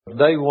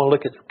Today we want to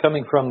look at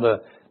coming from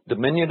the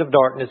dominion of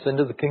darkness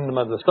into the kingdom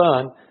of the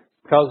Son,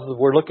 because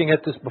we're looking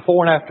at this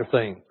before and after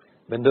thing.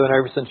 Been doing it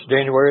ever since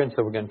January, and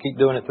so we're going to keep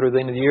doing it through the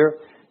end of the year.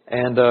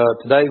 And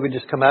today we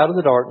just come out of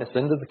the darkness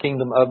into the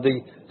kingdom of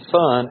the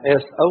Son,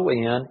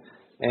 S-O-N,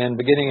 and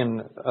beginning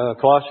in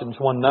Colossians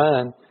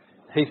 1:9,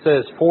 he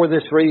says, for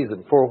this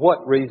reason. For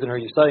what reason are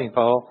you saying,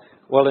 Paul?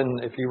 Well,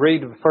 if you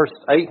read the first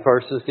 8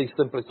 verses, he's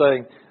simply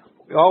saying,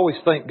 we always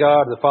thank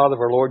God, the Father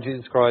of our Lord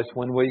Jesus Christ,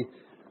 when we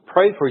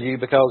pray for you,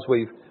 because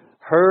we've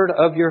heard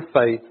of your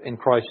faith in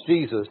Christ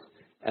Jesus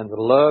and the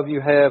love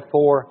you have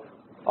for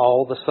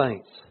all the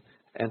saints.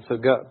 And so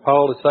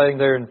Paul is saying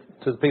there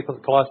to the people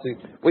of Colossae,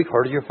 we've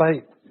heard of your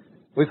faith.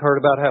 We've heard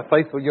about how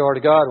faithful you are to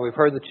God. We've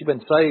heard that you've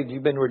been saved,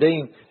 you've been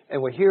redeemed.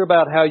 And we hear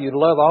about how you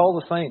love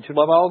all the saints, you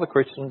love all the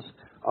Christians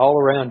all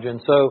around you.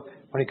 And so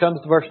when he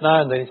comes to verse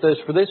 9, then he says,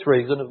 for this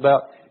reason,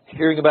 about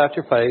hearing about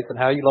your faith and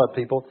how you love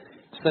people,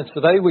 since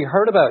today we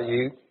heard about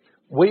you,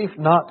 we've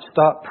not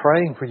stopped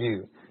praying for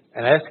you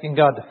and asking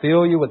God to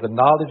fill you with the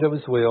knowledge of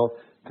His will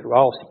through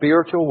all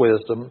spiritual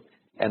wisdom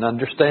and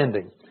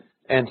understanding.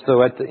 And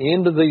so at the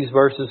end of these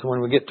verses, when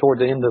we get toward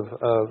the end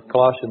of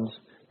Colossians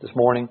this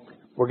morning,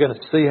 we're going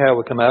to see how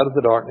we come out of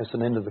the darkness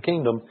and into the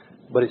kingdom.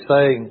 But it's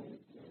saying,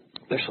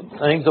 there's some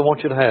things I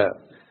want you to have.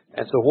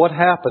 And so what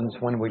happens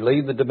when we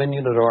leave the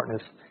dominion of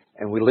darkness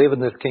and we live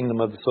in this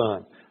kingdom of the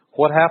Son?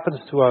 What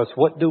happens to us?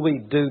 What do we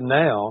do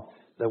now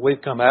that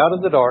we've come out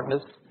of the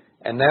darkness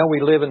and now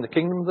we live in the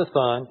kingdom of the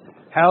Son?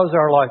 How is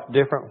our life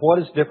different? What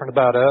is different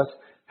about us?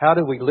 How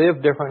do we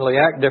live differently,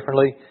 act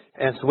differently?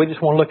 And so we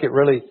just want to look at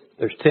really,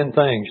 there's 10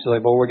 things. You say,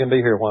 well, we're going to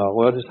be here a while.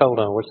 Well, just hold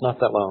on. Well, it's not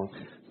that long,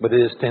 but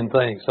it is 10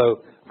 things.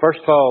 So first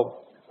of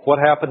all, what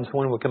happens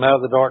when we come out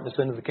of the darkness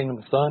into the kingdom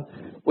of the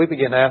Son? We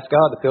begin to ask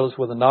God to fill us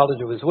with the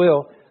knowledge of His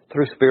will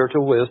through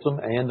spiritual wisdom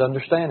and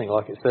understanding.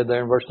 Like it said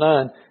there in verse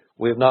 9,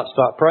 we have not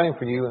stopped praying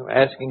for you,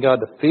 asking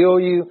God to fill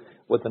you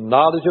with the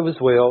knowledge of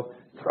His will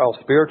through all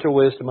spiritual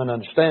wisdom and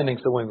understanding.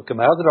 So when we come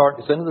out of the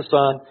darkness into the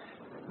Son,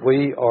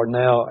 we are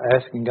now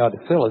asking God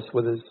to fill us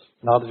with His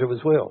knowledge of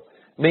His will.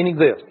 Meaning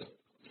this,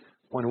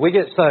 when we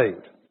get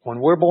saved, when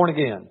we're born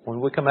again, when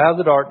we come out of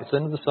the darkness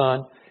into the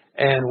Son,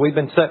 and we've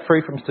been set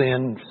free from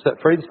sin, set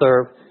free to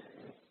serve,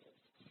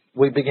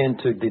 we begin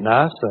to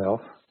deny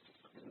self,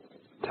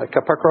 take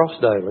up our cross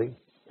daily,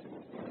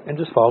 and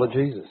just follow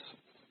Jesus.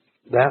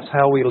 That's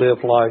how we live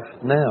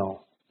life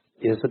now,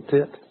 isn't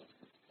it?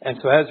 And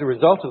so as a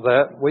result of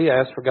that, we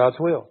ask for God's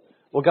will.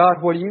 Well,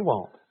 God, what do you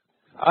want?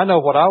 I know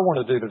what I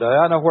want to do today.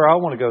 I know where I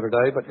want to go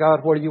today, but God,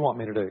 what do you want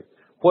me to do?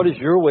 What is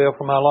your will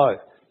for my life?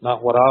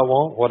 Not what I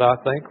want, what I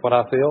think, what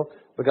I feel,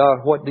 but God,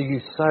 what do you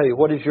say?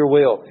 What is your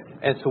will?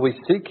 And so we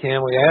seek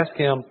Him, we ask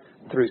Him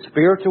through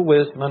spiritual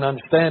wisdom and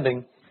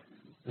understanding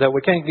that we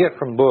can't get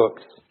from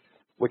books.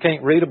 We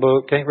can't read a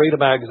book, can't read a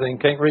magazine,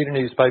 can't read a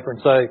newspaper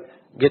and say,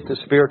 get the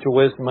spiritual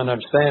wisdom and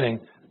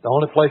understanding. The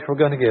only place we're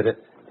going to get it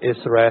is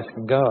through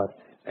asking God.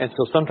 And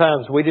so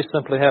sometimes we just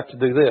simply have to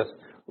do this.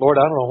 Lord,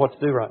 I don't know what to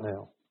do right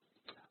now.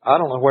 I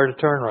don't know where to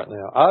turn right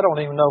now. I don't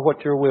even know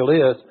what your will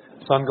is.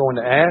 So I'm going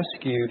to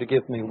ask you to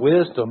give me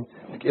wisdom,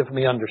 to give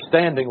me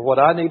understanding of what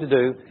I need to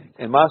do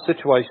in my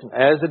situation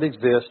as it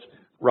exists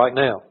right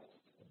now.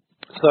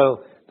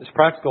 So this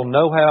practical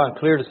know-how and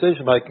clear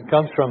decision making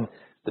comes from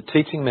the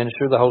teaching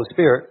ministry of the Holy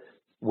Spirit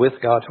with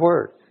God's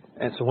Word.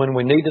 And so when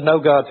we need to know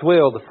God's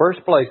will, the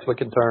first place we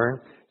can turn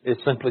is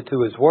simply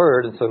to His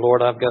Word and say,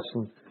 Lord, I've got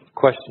some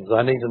questions.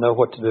 I need to know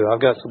what to do.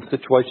 I've got some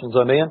situations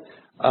I'm in.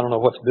 I don't know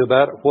what to do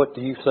about it. What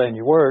do you say in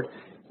your Word?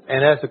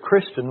 And as a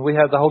Christian, we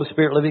have the Holy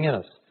Spirit living in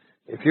us.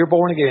 If you're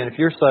born again, if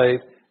you're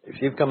saved,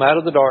 if you've come out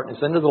of the darkness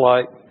into the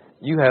light,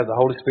 you have the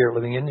Holy Spirit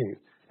living in you.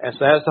 And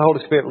so as the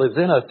Holy Spirit lives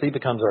in us, He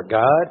becomes our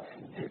guide.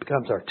 He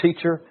becomes our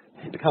teacher.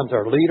 He becomes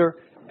our leader.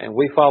 And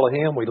we follow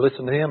Him. We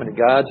listen to Him. And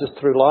He guides us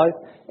through life.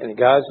 And He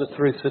guides us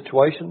through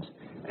situations.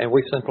 And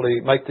we simply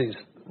make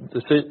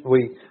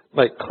we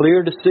make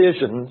clear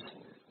decisions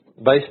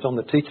based on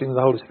the teaching of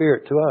the Holy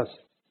Spirit to us.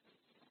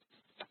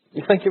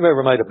 You think you've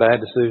ever made a bad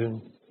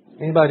decision?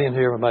 Anybody in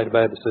here ever made a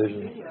bad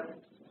decision?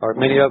 Or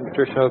many of them,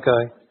 Patricia,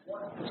 okay.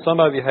 Some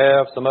of you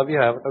have, some of you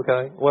haven't,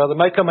 okay. Well, there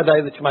may come a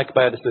day that you make a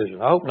bad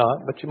decision. I hope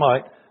not, but you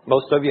might.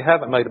 Most of you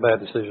haven't made a bad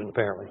decision,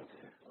 apparently.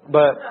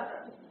 But,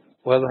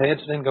 well, the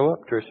hands didn't go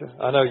up, Patricia.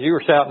 I know you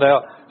were shouting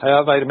out, hey,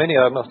 I've made many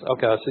of them.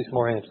 Okay, I see some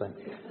more hands then.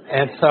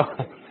 And so,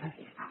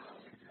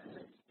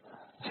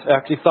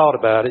 after you thought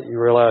about it, you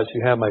realize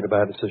you have made a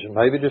bad decision.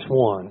 Maybe just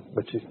one,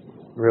 but you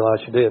realize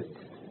you did.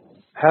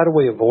 How do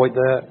we avoid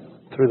that?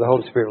 Through the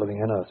Holy Spirit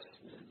living in us.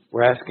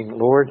 We're asking,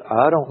 Lord,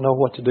 I don't know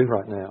what to do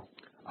right now.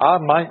 I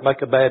might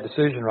make a bad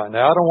decision right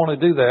now. I don't want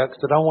to do that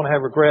because I don't want to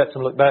have regrets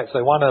and look back and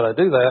say, why did I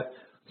do that?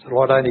 So,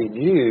 Lord, I need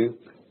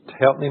you to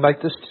help me make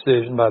this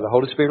decision by the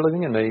Holy Spirit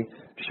living in me,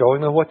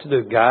 showing me what to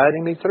do,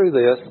 guiding me through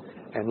this,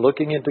 and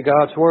looking into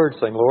God's Word,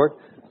 saying, Lord,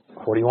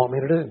 what do you want me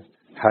to do?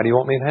 How do you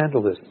want me to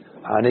handle this?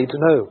 I need to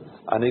know.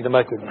 I need to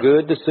make a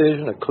good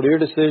decision, a clear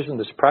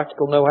decision, this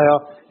practical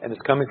know-how, and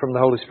it's coming from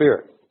the Holy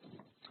Spirit.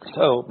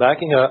 So,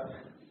 backing up,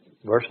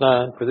 verse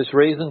 9, for this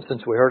reason,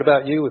 since we heard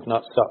about you, we've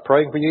not stopped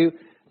praying for you,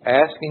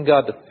 asking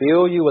God to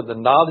fill you with the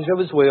knowledge of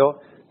His will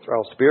through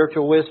all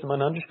spiritual wisdom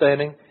and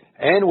understanding.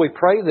 And we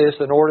pray this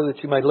in order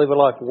that you may live a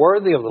life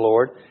worthy of the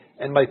Lord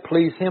and may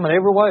please Him in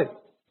every way,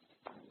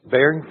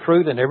 bearing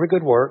fruit in every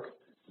good work,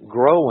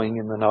 growing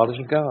in the knowledge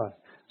of God.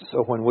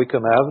 So when we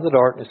come out of the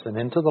darkness and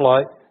into the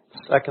light,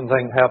 the second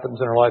thing that happens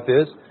in our life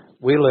is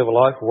we live a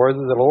life worthy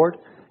of the Lord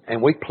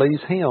and we please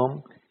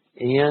Him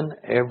in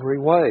every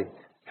way.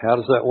 How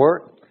does that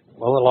work?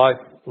 Well, a life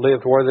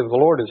lived worthy of the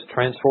Lord is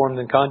transformed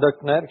in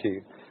conduct and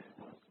attitude.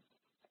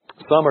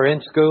 Some are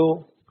in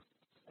school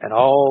and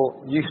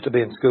all used to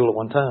be in school at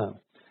one time.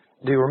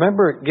 Do you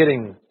remember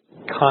getting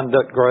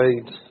conduct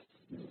grades?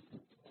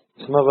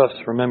 Some of us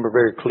remember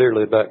very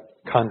clearly about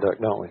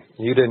conduct, don't we?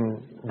 You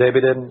didn't,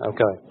 Debbie didn't?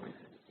 Okay.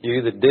 You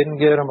either didn't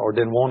get them or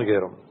didn't want to get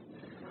them.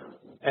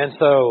 And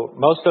so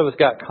most of us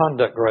got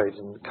conduct grades.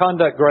 And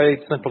conduct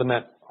grades simply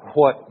meant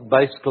what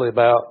basically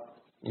about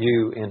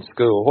you in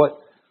school.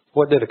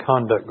 What did a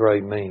conduct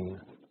grade mean?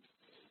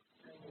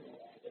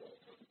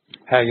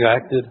 How you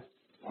acted,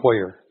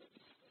 where?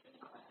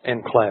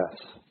 In class.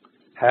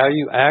 How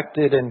you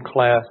acted in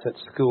class at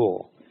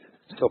school.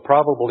 So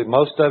probably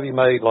most of you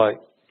made like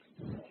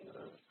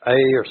A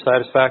or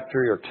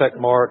satisfactory or check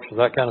marks or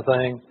that kind of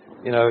thing.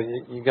 You know,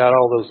 you got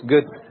all those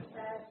good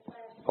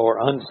or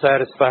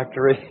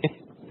unsatisfactory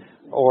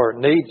or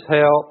needs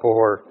help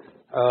or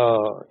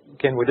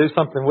can we do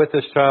something with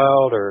this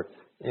child or,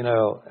 you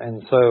know,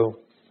 and so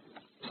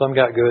some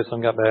got good,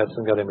 some got bad,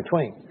 some got in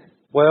between.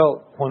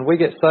 Well, when we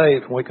get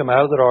saved, when we come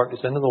out of the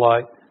darkness into the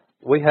light,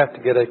 we have to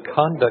get a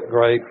conduct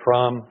grade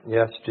from,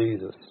 yes,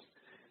 Jesus.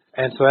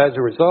 And so as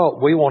a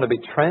result, we want to be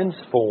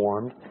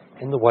transformed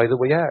in the way that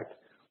we act.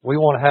 We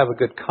want to have a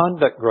good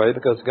conduct grade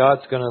because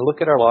God's going to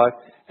look at our life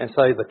and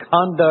say the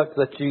conduct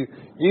that you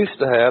used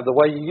to have, the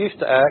way you used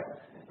to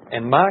act,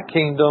 in my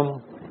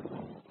kingdom,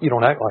 you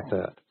don't act like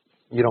that.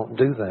 You don't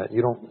do that.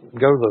 You don't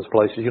go to those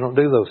places. You don't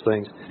do those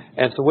things.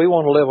 And so we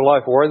want to live a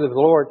life worthy of the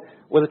Lord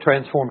with a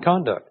transformed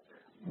conduct.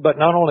 But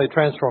not only a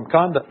transformed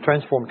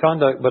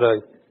conduct, but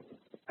a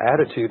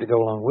attitude to go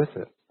along with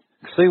it.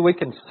 See, we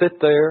can sit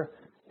there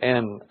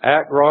and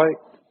act right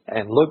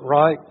and look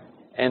right,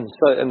 and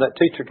that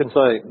teacher can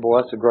say, boy,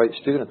 that's a great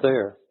student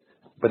there.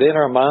 But in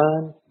our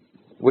mind,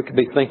 we could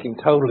be thinking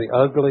totally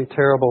ugly,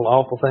 terrible,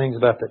 awful things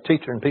about that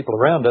teacher and people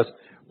around us.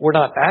 We're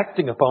not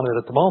acting upon it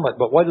at the moment,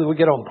 but what do we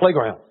get on the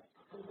playground?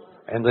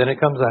 And then it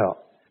comes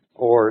out.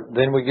 Or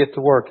then we get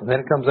to work, and then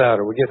it comes out.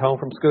 Or we get home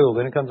from school,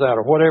 then it comes out.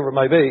 Or whatever it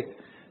may be.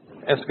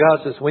 As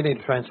God says, we need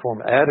to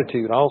transform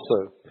attitude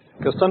also.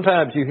 Because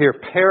sometimes you hear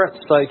parents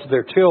say to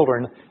their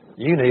children,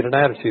 you need an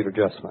attitude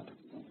adjustment.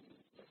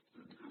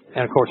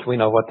 And of course we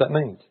know what that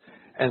means.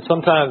 And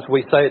sometimes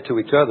we say it to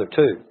each other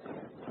too.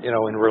 You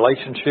know, in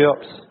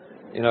relationships,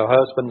 you know,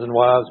 husbands and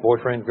wives,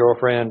 boyfriend,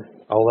 girlfriend,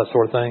 all that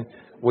sort of thing.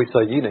 We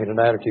say you need an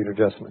attitude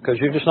adjustment because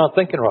you're just not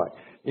thinking right.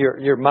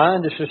 Your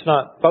mind is just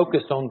not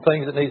focused on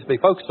things that needs to be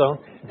focused on,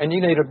 and you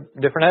need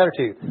a different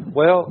attitude.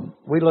 Well,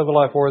 we live a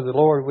life worthy of the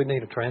Lord. We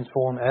need a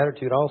transformed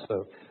attitude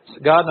also. So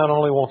God not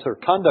only wants our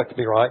conduct to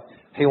be right,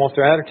 He wants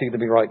our attitude to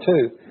be right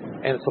too.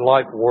 And it's a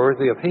life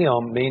worthy of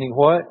Him, meaning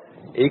what?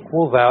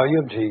 Equal value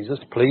of Jesus,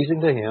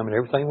 pleasing to Him in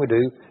everything we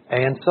do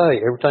and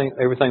say.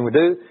 Everything we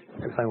do,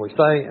 everything we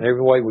say, and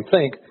every way we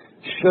think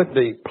should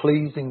be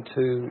pleasing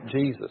to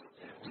Jesus.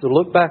 So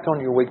look back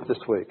on your week this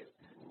week.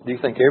 Do you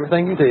think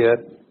everything you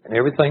did and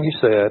everything you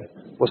said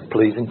was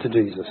pleasing to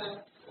Jesus?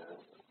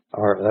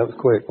 All right, that was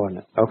quick, wasn't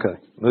it? Okay,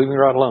 moving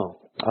right along.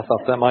 I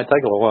thought that might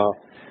take a little while.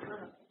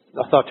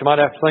 I thought you might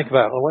have to think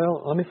about it.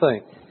 Well, let me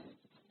think.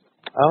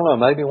 I don't know,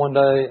 maybe one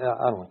day,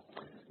 I don't know.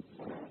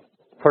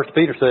 First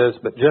Peter says,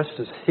 but just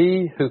as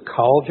He who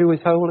called you is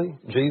holy,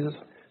 Jesus,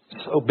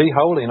 so be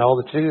holy in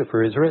all that you do,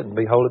 for it is written,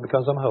 be holy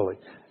because I'm holy.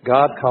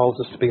 God calls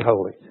us to be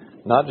holy.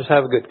 Not just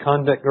have a good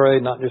conduct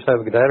grade, not just have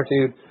a good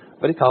attitude,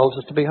 but He calls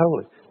us to be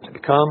holy, to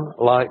become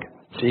like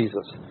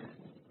Jesus.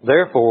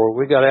 Therefore,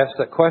 we've got to ask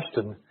that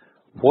question,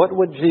 what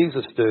would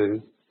Jesus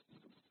do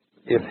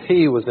if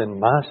He was in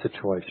my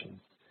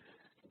situation?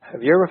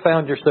 Have you ever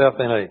found yourself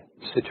in a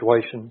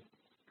situation,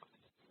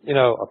 you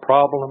know, a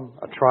problem,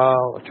 a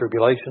trial, a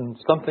tribulation,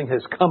 something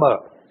has come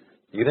up.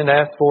 You didn't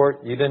ask for it,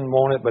 you didn't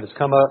want it, but it's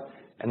come up,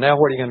 and now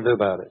what are you going to do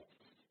about it?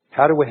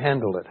 How do we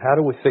handle it? How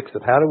do we fix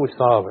it? How do we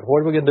solve it?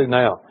 What are we going to do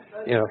now?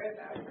 You know,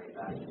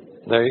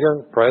 there you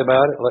go. Pray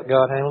about it. Let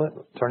God handle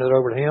it. Turn it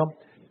over to Him.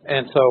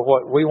 And so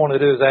what we want to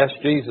do is ask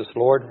Jesus,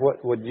 Lord,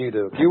 what would you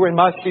do? If you were in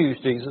my shoes,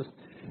 Jesus,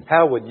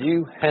 how would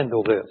you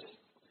handle this?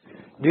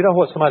 Do you know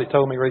what somebody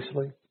told me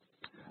recently?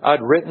 I'd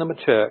written them a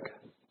check,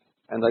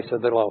 and they said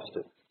they lost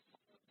it.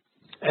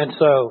 And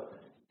so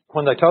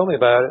when they told me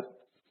about it,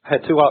 I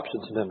had two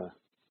options, didn't I?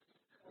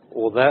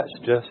 Well, that's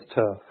just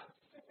tough.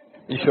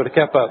 You should have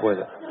kept up with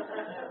it.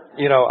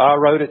 You know, I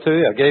wrote it to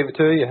you, I gave it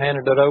to you,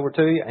 handed it over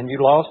to you, and you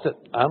lost it.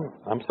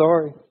 I'm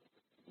sorry.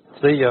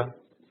 See ya.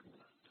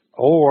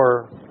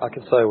 Or I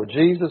could say, well,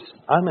 Jesus,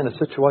 I'm in a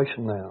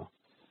situation now.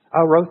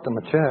 I wrote them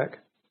a check.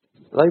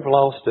 They've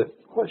lost it.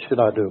 What should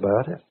I do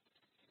about it?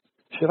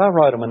 Should I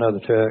write them another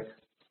check?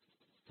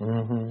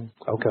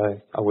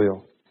 Okay, I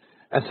will.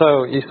 And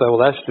so you say, well,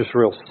 that's just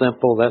real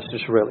simple. That's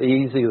just real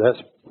easy.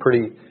 That's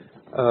pretty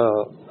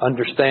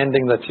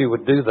understanding that you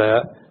would do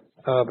that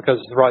because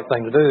it's the right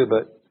thing to do.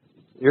 But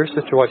your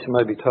situation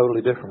may be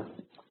totally different,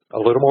 a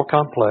little more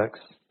complex,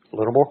 a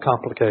little more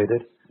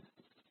complicated,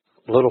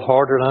 a little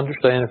harder to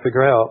understand and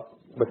figure out.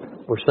 But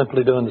we're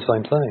simply doing the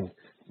same thing.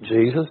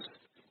 Jesus,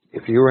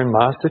 if you were in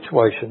my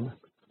situation,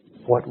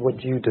 what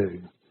would you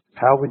do?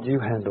 How would you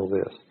handle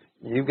this?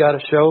 You've got to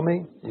show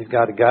me. You've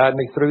got to guide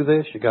me through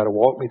this. You've got to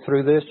walk me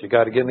through this. You've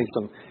got to give me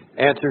some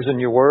answers in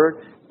your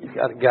word. You've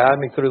got to guide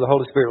me through the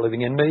Holy Spirit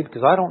living in me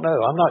because I don't know.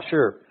 I'm not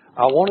sure.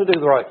 I want to do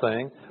the right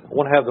thing. I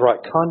want to have the right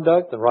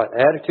conduct, the right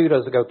attitude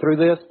as I go through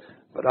this,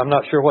 but I'm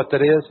not sure what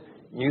that is.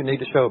 You need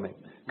to show me.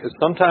 Because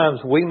sometimes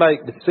we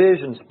make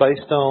decisions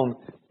based on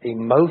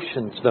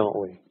emotions, don't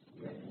we?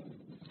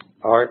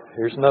 All right,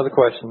 here's another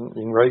question.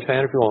 You can raise your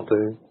hand if you want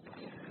to.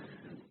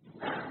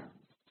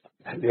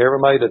 Have you ever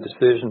made a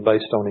decision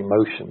based on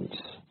emotions?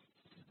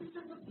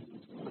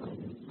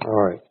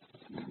 All right.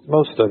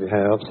 Most of you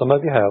have. Some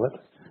of you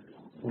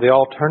haven't. The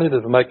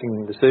alternative of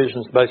making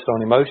decisions based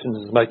on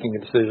emotions is making a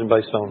decision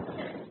based on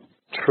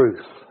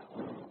truth.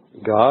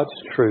 God's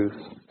truth,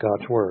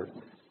 God's Word.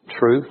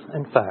 Truth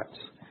and facts.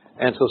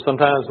 And so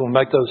sometimes when we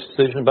make those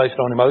decisions based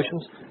on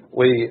emotions,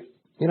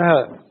 you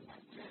know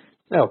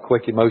how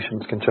quick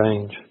emotions can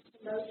change.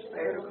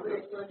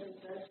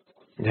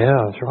 Yeah,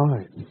 that's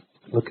right.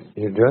 Look at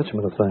your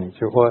judgment of things.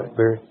 What,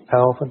 Barry?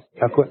 How often?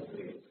 How quick?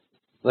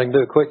 They can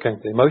do it quick,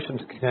 can't they?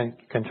 Emotions can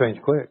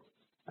change quick.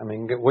 I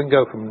mean, we can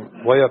go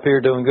from way up here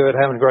doing good,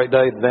 having a great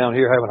day, to down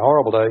here having a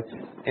horrible day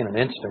in an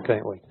instant,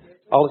 can't we?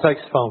 All it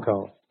takes is a phone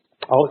call.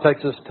 All it takes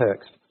is a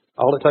text.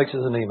 All it takes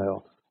is an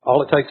email.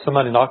 All it takes is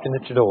somebody knocking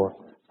at your door.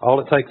 All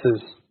it takes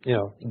is,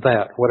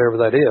 whatever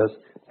that is,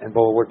 and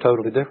boy, we're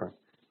totally different.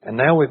 And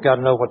now we've got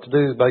to know what to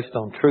do based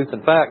on truth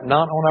and fact,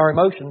 not on our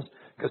emotions,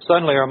 because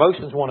suddenly our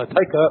emotions want to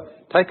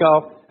take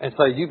off and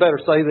say, you better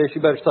say this,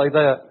 you better say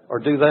that, or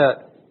do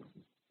that.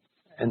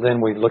 And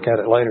then we look at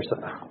it later and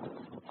say,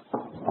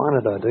 why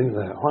did I do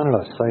that? Why did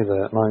I say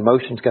that? My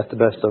emotions got the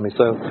best of me.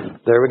 So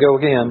there we go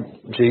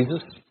again.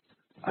 Jesus,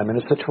 I'm in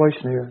a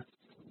situation here.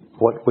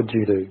 What would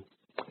you do?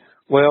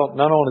 Well,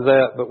 not only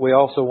that, but we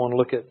also want to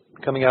look at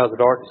coming out of the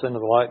darkness into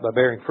the light by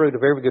bearing fruit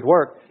of every good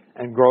work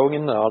and growing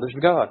in the knowledge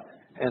of God.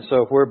 And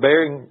so if we're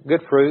bearing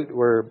good fruit,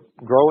 we're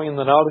growing in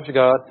the knowledge of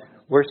God,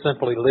 we're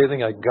simply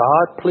living a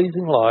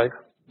God-pleasing life.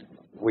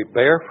 We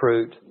bear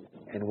fruit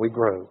and we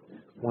grow.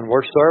 When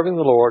we're serving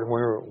the Lord,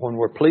 when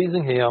we're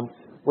pleasing Him,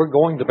 we're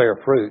going to bear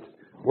fruit.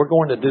 We're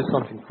going to do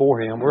something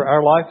for Him.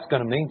 Our life is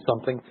going to mean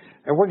something,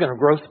 and we're going to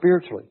grow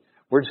spiritually.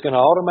 We're just going to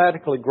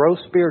automatically grow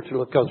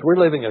spiritually because we're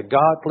living a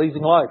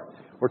God-pleasing life.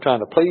 We're trying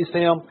to please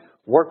Him,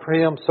 work for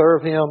Him,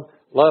 serve Him,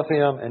 love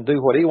Him, and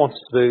do what He wants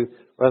us to do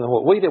rather than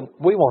what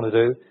we want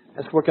to do.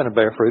 And so we're going to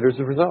bear fruit as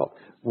a result.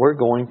 We're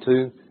going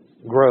to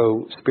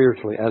grow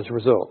spiritually as a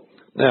result.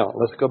 Now,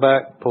 let's go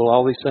back, pull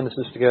all these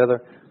sentences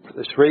together. For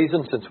this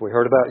reason, since we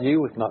heard about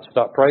you, we've not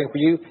stopped praying for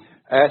you,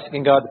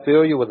 asking God to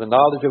fill you with the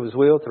knowledge of His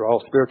will through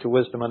all spiritual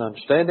wisdom and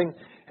understanding.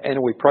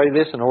 And we pray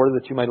this in order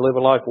that you may live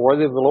a life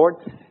worthy of the Lord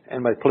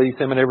and may please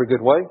Him in every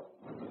good way,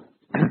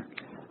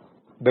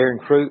 bearing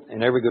fruit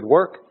in every good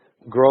work,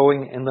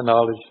 growing in the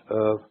knowledge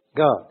of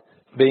God,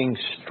 being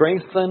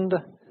strengthened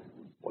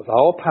with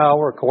all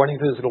power according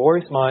to His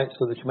glorious might,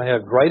 so that you may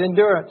have great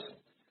endurance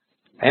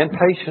and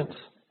patience,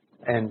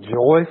 and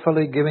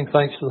joyfully giving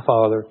thanks to the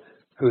Father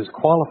who has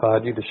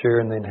qualified you to share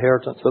in the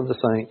inheritance of the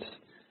saints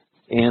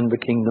in the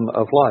kingdom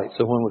of light.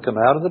 So when we come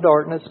out of the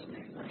darkness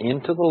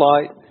into the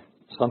light,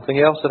 something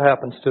else that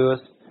happens to us,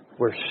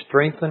 we're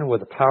strengthened with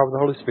the power of the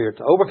Holy Spirit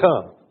to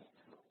overcome,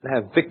 to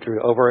have victory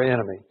over our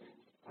enemy.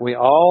 We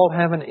all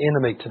have an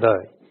enemy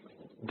today.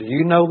 Do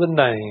you know the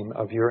name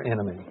of your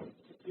enemy?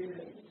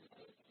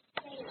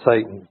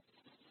 Satan,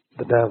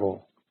 the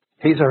devil.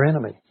 He's our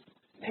enemy.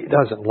 He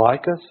doesn't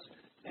like us.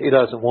 He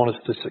doesn't want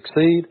us to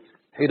succeed.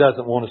 He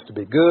doesn't want us to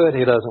be good.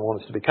 He doesn't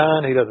want us to be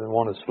kind. He doesn't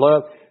want us to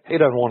love. He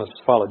doesn't want us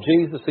to follow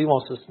Jesus. He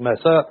wants us to mess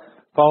up,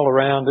 fall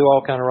around, do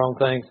all kind of wrong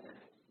things.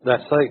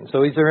 That's Satan.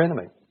 So he's our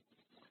enemy.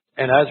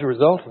 And as a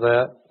result of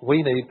that,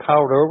 we need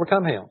power to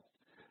overcome him.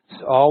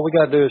 So all we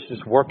got to do is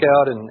just work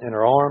out in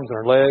our arms and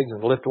our legs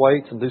and lift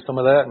weights and do some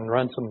of that and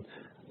run some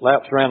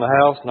laps around the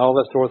house and all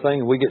that sort of thing.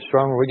 And we get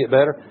stronger, we get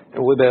better,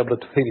 and we'll be able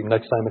to defeat him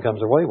next time he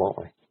comes our way, won't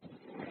we?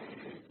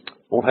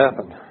 Won't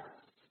happen.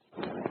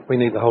 We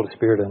need the Holy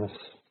Spirit in us.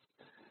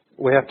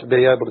 We have to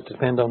be able to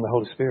depend on the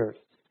Holy Spirit.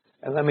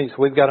 And that means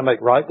we've got to make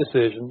right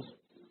decisions,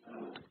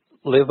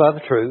 live by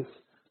the truth,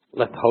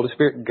 let the Holy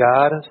Spirit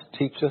guide us,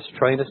 teach us,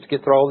 train us to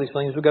get through all these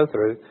things we go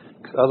through.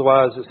 Because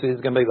otherwise, it's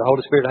either going to be the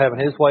Holy Spirit having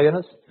His way in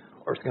us,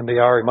 or it's going to be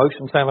our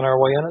emotions having our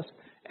way in us.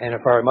 And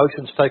if our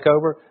emotions take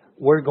over,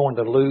 we're going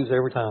to lose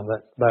every time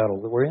that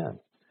battle that we're in.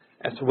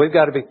 And so we've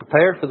got to be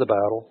prepared for the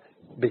battle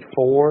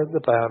before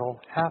the battle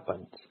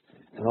happens.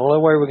 And the only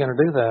way we're going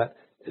to do that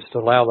is to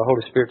allow the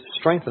Holy Spirit to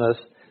strengthen us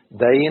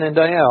day in and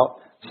day out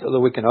so that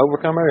we can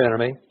overcome our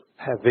enemy,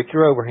 have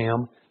victory over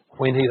him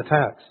when he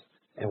attacks.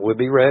 And we'll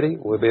be ready,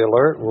 we'll be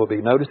alert, we'll be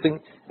noticing,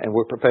 and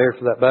we're prepared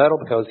for that battle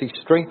because He's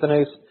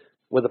strengthening us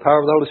with the power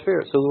of the Holy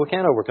Spirit so that we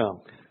can overcome.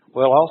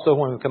 Well, also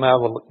when we come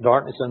out of the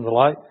darkness into the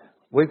light,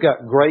 we've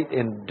got great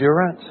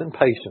endurance and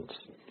patience.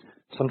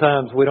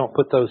 Sometimes we don't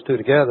put those two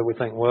together. We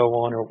think, well,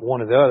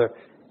 one or the other.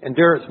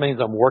 Endurance means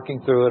I'm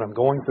working through it, I'm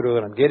going through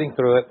it, I'm getting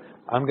through it.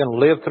 I'm going to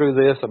live through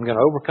this, I'm going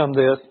to overcome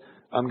this.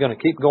 I'm going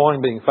to keep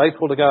going, being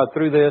faithful to God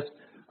through this.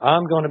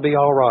 I'm going to be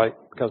all right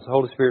because the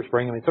Holy Spirit's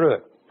bringing me through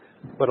it.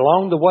 But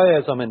along the way,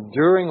 as I'm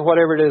enduring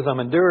whatever it is I'm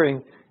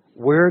enduring,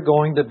 we're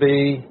going to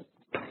be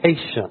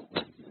patient.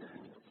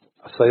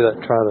 I say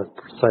that, try to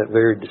say it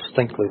very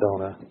distinctly,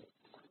 don't I?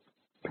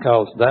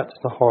 Because that's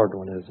the hard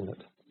one, isn't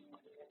it?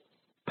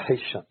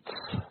 Patience.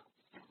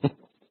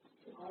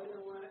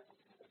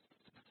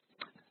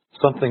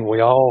 Something we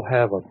all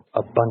have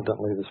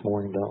abundantly this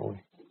morning, don't we?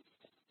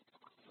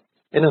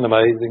 Isn't it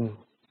amazing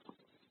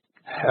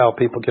how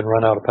people can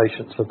run out of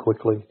patience so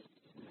quickly?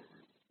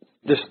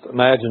 Just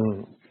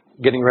imagine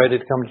getting ready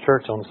to come to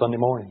church on a Sunday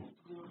morning.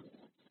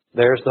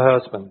 There's the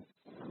husband,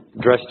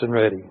 dressed and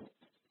ready.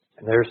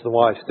 And there's the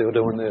wife still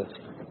doing this.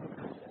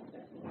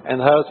 And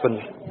the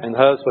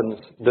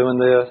husband's doing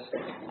this.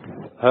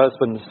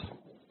 Husband's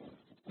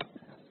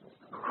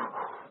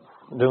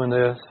doing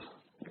this.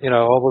 You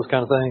know, all those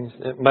kind of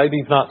things. Maybe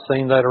you've not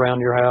seen that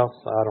around your house.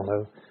 I don't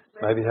know.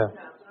 Maybe you have.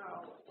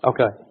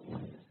 Okay.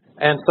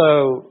 And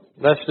so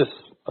that's just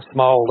a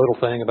small little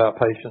thing about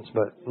patience.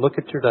 But look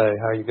at your day,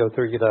 how you go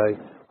through your day,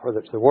 whether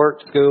it's the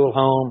work, school,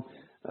 home,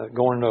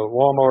 going to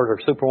Walmart or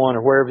Super One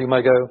or wherever you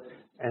may go,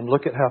 and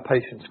look at how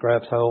patience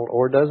grabs hold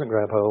or doesn't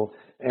grab hold.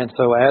 And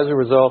so as a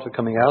result of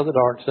coming out of the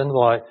darkness into the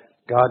light,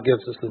 God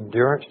gives us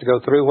endurance to go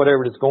through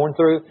whatever it is going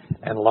through.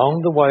 And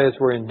along the way, as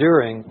we're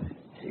enduring,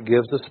 He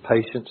gives us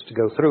patience to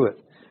go through it.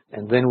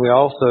 And then we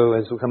also,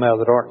 as we come out of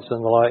the darkness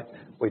into the light,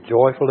 we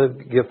joyfully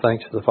give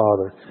thanks to the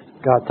Father.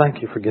 God,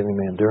 thank you for giving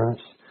me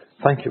endurance.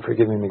 Thank you for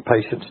giving me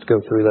patience to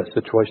go through that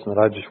situation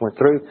that I just went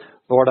through.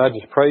 Lord, I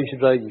just praise you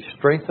today. You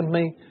strengthened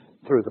me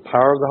through the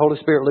power of the Holy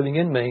Spirit living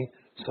in me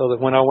so that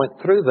when I went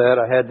through that,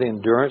 I had the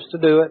endurance to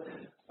do it,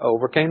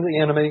 overcame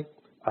the enemy.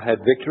 I had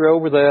victory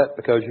over that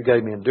because you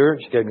gave me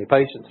endurance, you gave me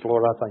patience.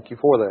 Lord, I thank you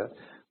for that.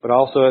 But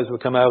also as we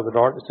come out of the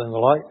darkness and the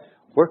light,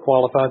 we're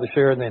qualified to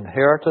share the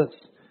inheritance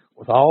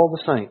with all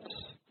the saints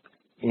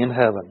in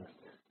heaven.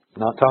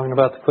 I'm not talking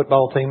about the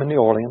football team in New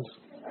Orleans.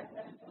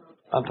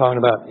 I'm talking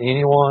about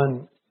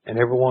anyone and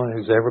everyone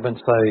who's ever been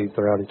saved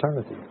throughout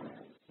eternity.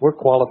 We're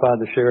qualified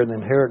to share the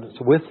inheritance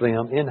with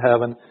them in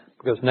heaven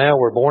because now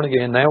we're born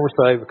again, now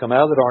we're saved, we come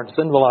out of the darkness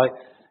into the light.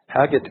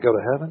 I get to go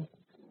to heaven?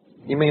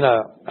 You mean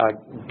I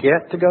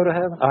get to go to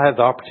heaven? I have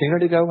the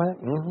opportunity to go to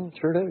heaven?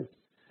 Sure do.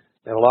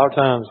 And a lot of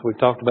times we've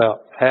talked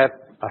about I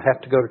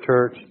have to go to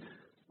church.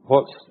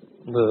 What's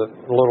the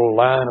little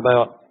line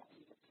about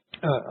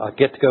I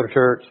get to go to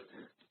church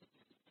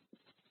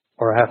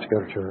or I have to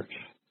go to church?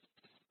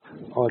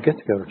 Oh, I get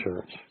to go to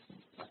church.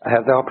 I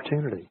have the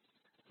opportunity.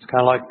 It's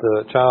kind of like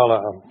the child,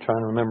 I'm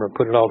trying to remember,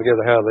 put it all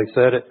together how they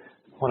said it.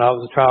 When I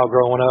was a child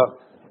growing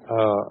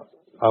up,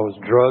 I was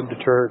drugged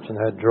to church and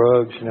had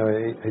drugs. You know,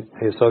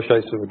 he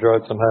associates it with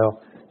drugs somehow.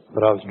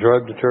 But I was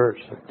drugged to church.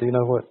 Do you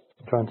know what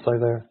I'm trying to say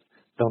there?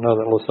 Don't know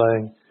that little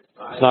saying.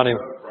 It's not even.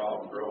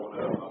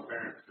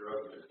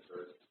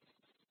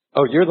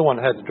 Oh, you're the one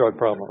that had the drug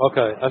problem.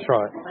 Okay, that's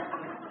right.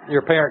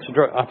 Your parents are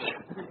drug.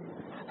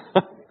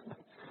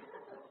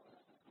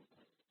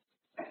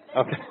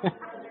 Okay.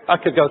 I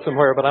could go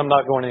somewhere, but I'm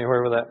not going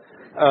anywhere with that.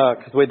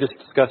 Because we just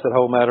discussed that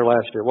whole matter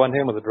last year. It wasn't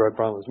him with a drug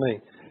problem, it was me.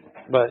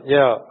 But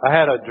yeah, I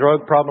had a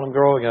drug problem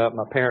growing up.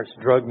 My parents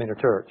drugged me to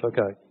church.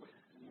 Okay.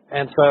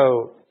 And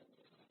so,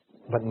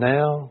 but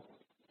now,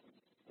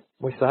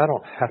 we say, I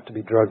don't have to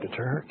be drugged to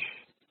church.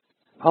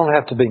 I don't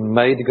have to be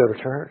made to go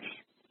to church.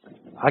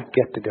 I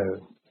get to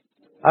go.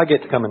 I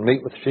get to come and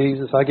meet with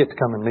Jesus. I get to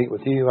come and meet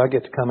with you. I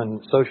get to come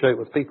and associate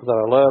with people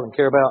that I love and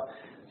care about.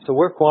 So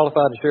we're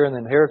qualified to share in the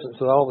inheritance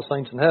with all the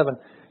saints in heaven.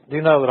 Do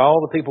you know that all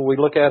the people we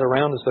look at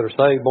around us that are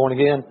saved, born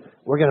again,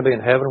 we're going to be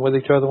in heaven with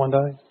each other one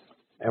day?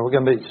 And we're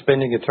going to be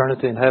spending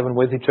eternity in heaven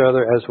with each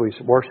other as we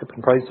worship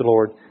and praise the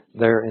Lord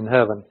there in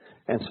heaven.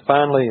 And so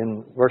finally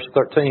in verse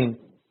 13,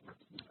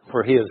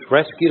 for He has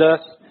rescued us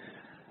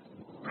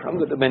from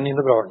the dominion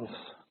of darkness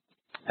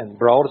and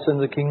brought us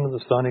into the kingdom of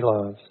the Son He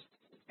loves,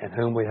 in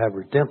whom we have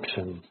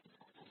redemption,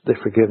 the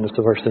forgiveness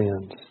of our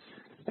sins.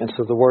 And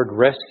so the word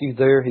rescue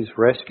there, He's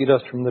rescued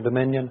us from the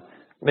dominion,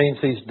 means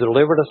He's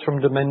delivered us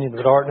from dominion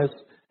of darkness.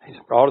 He's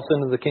brought us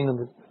into the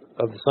kingdom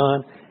of the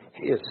Son.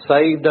 He has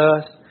saved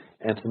us.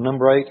 And so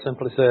number 8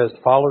 simply says,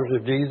 followers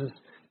of Jesus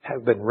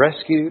have been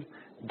rescued,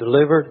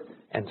 delivered,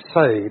 and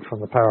saved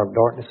from the power of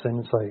darkness, sin,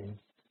 and Satan.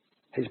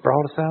 He's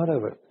brought us out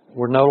of it.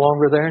 We're no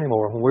longer there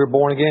anymore. When we're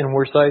born again and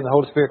we're saved, the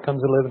Holy Spirit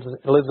comes and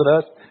lives in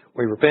us.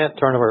 We repent,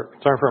 turn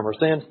from our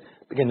sins,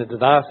 begin to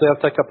deny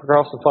ourselves, take up our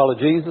cross and follow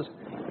Jesus.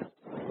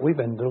 We've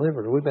been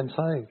delivered. We've been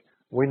saved.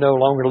 We no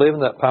longer live in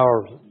that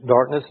power of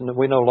darkness, and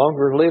we no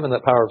longer live in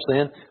that power of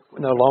sin.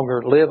 We no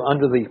longer live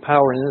under the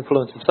power and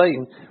influence of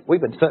Satan.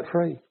 We've been set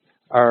free.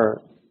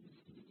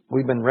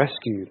 We've been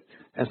rescued.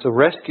 And so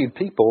rescued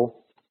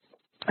people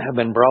have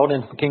been brought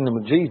into the kingdom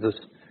of Jesus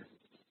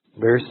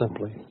very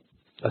simply.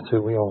 That's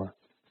who we are.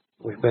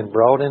 We've been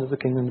brought into the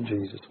kingdom of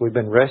Jesus. We've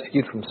been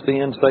rescued from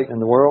sin, Satan,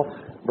 and the world,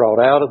 brought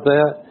out of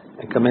that,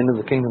 and come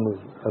into the kingdom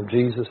of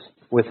Jesus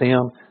with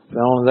Him.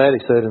 Not only that,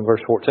 He said in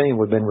verse 14,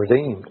 we've been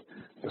redeemed.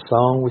 The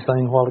song we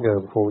sang a while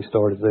ago before we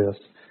started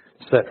this.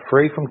 Set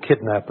free from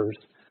kidnappers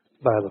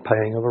by the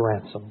paying of a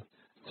ransom.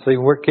 See,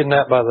 we're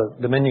kidnapped by the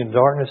dominion of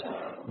darkness.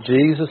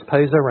 Jesus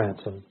pays our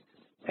ransom,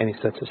 and He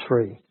sets us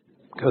free.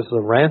 Because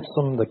the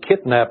ransom, the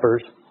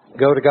kidnappers,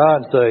 go to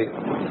God and say,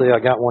 see, I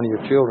got one of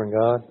your children,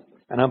 God,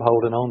 and I'm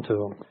holding on to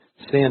them.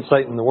 Sin,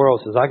 Satan, the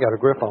world says, I got a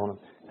grip on them,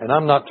 and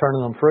I'm not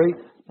turning them free.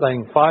 They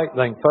can fight,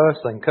 they can fuss,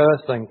 they can cuss,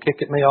 they can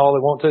kick at me all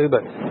they want to,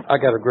 but I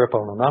got a grip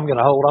on them. I'm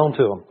going to hold on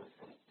to them.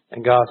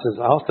 And God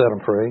says, I'll set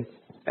them free.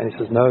 And He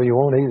says, no, you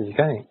won't either. You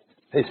can't.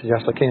 He says,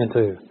 yes, I can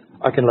too.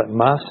 I can let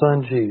my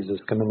Son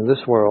Jesus come into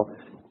this world,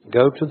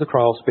 go to the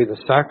cross, be the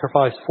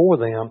sacrifice for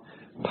them,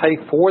 pay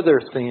for their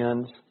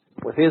sins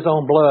with His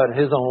own blood,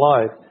 His own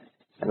life,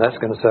 and that's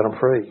going to set them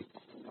free.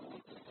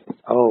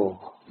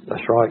 Oh,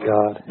 that's right,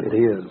 God. It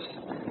is.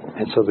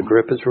 And so the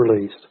grip is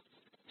released.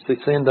 See,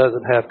 sin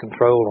doesn't have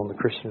control on the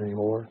Christian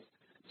anymore.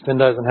 Sin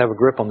doesn't have a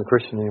grip on the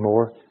Christian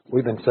anymore.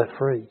 We've been set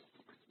free.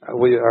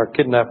 Our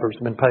kidnapper's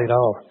been paid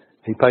off.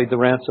 He paid the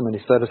ransom and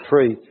He set us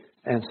free.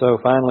 And so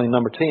finally,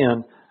 number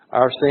 10,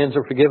 our sins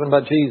are forgiven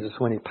by Jesus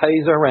when He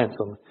pays our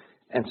ransom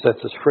and sets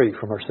us free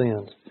from our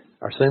sins.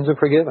 Our sins are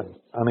forgiven.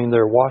 I mean,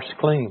 they're washed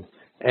clean.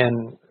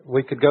 And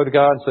we could go to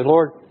God and say,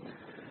 Lord,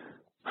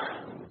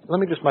 let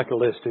me just make a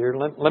list here.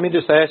 Let me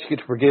just ask You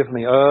to forgive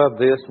me of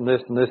this and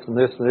this and this and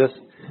this and this.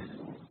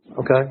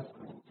 Okay.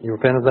 You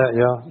repent of that?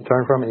 Yeah. You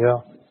turn from it? Yeah.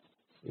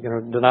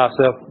 You're going to deny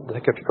self,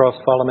 take up your cross,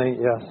 follow me?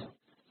 Yes.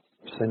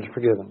 Sins are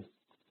forgiven.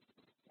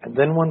 And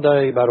then one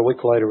day, about a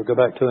week later, we go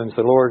back to Him and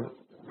say, Lord,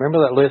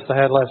 remember that list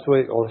I had last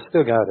week? Oh, I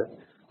still got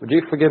it. Would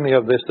You forgive me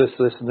of this, this,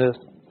 this, and this?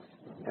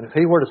 And if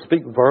He were to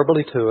speak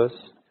verbally to us,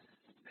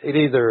 He'd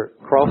either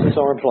cross His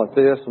arms like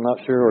this, I'm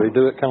not sure, or He'd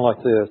do it kind of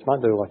like this,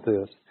 might do it like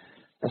this.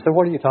 And so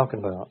what are you talking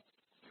about?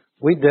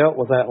 We dealt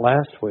with that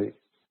last week.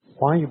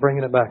 Why are you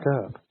bringing it back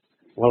up?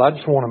 Well, I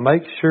just want to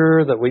make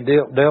sure that we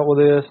dealt with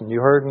this, and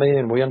you heard me,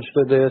 and we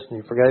understood this, and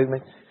you forgave me.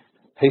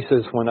 He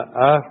says, when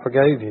I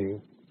forgave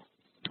you,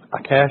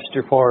 I cast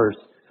your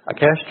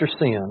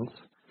sins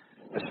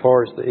as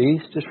far as the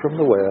east is from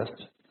the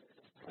west,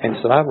 and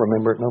said, I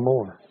remember it no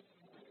more.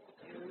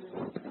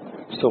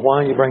 So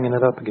why are you bringing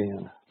it up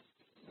again?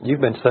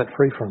 You've been set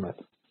free from it.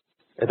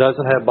 It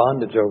doesn't have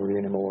bondage over you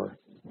anymore.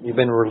 You've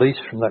been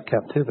released from that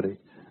captivity.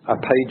 I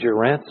paid your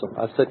ransom.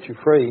 I set you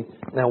free.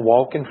 Now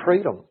walk in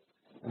freedom.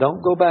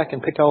 Don't go back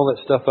and pick all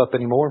that stuff up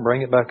anymore and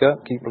bring it back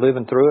up. Keep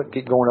living through it.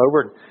 Keep going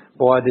over it.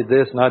 Boy, I did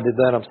this and I did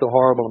that. I'm so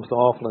horrible. I'm so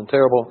awful and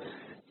terrible.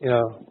 You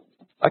know,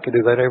 I could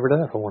do that every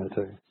day if I wanted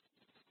to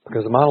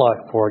because of my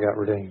life before I got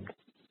redeemed.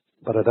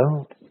 But I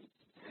don't.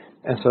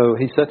 And so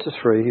He sets us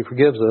free. He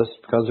forgives us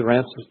because the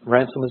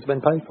ransom has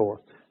been paid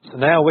for. So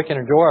now we can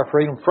enjoy our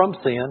freedom from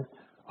sin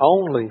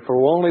for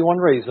only one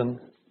reason,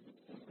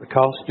 the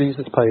cost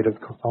Jesus paid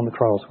on the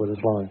cross with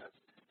His life.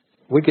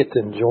 We get to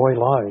enjoy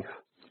life,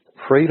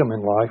 freedom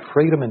in life,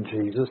 freedom in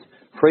Jesus,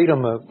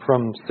 freedom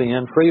from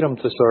sin, freedom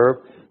to serve,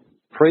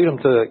 freedom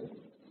to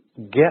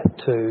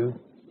get to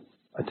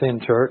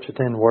attend church,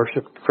 attend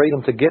worship,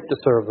 freedom to get to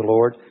serve the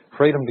Lord,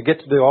 freedom to get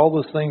to do all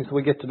those things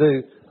we get to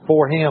do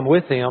for Him,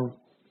 with Him,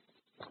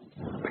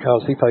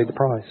 because He paid the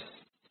price.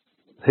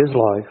 His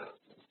life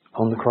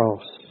on the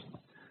cross.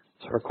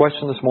 So our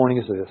question this morning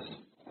is this.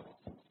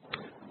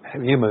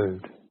 Have you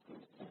moved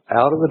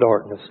out of the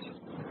darkness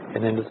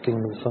and into the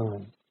kingdom of the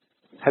Son?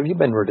 Have you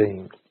been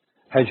redeemed?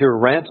 Has your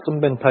ransom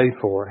been paid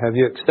for? Have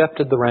you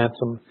accepted the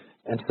ransom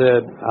and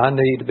said, I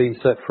need to be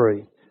set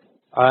free?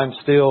 I'm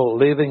still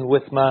living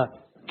with my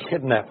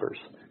kidnappers.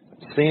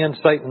 Sin,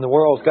 Satan, the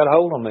world's got a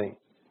hold on me.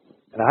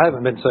 And I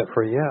haven't been set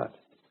free yet.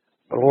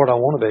 But Lord, I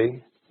want to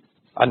be.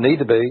 I need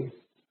to be.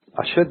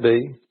 I should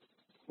be.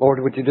 Lord,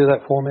 would You do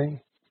that for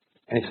me?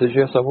 And He says,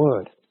 yes, I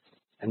would.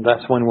 And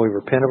that's when we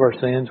repent of our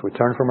sins, we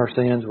turn from our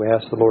sins, we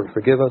ask the Lord to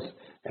forgive us,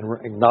 and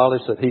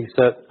acknowledge that He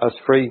set us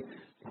free,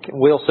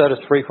 will set us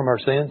free from our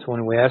sins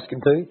when we ask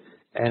Him to,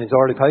 and He's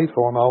already paid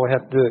for them. All we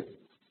have to do is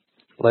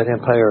let Him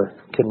pay our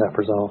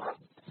kidnappers off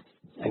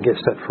and get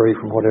set free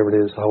from whatever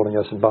it is holding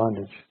us in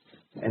bondage.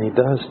 And He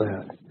does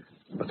that.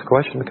 But the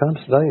question that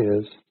comes today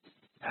is,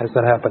 has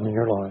that happened in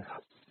your life?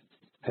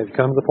 Have you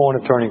come to the point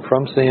of turning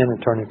from sin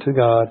and turning to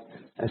God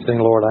and saying,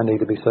 Lord, I need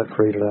to be set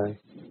free today?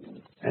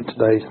 And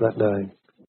today's that day.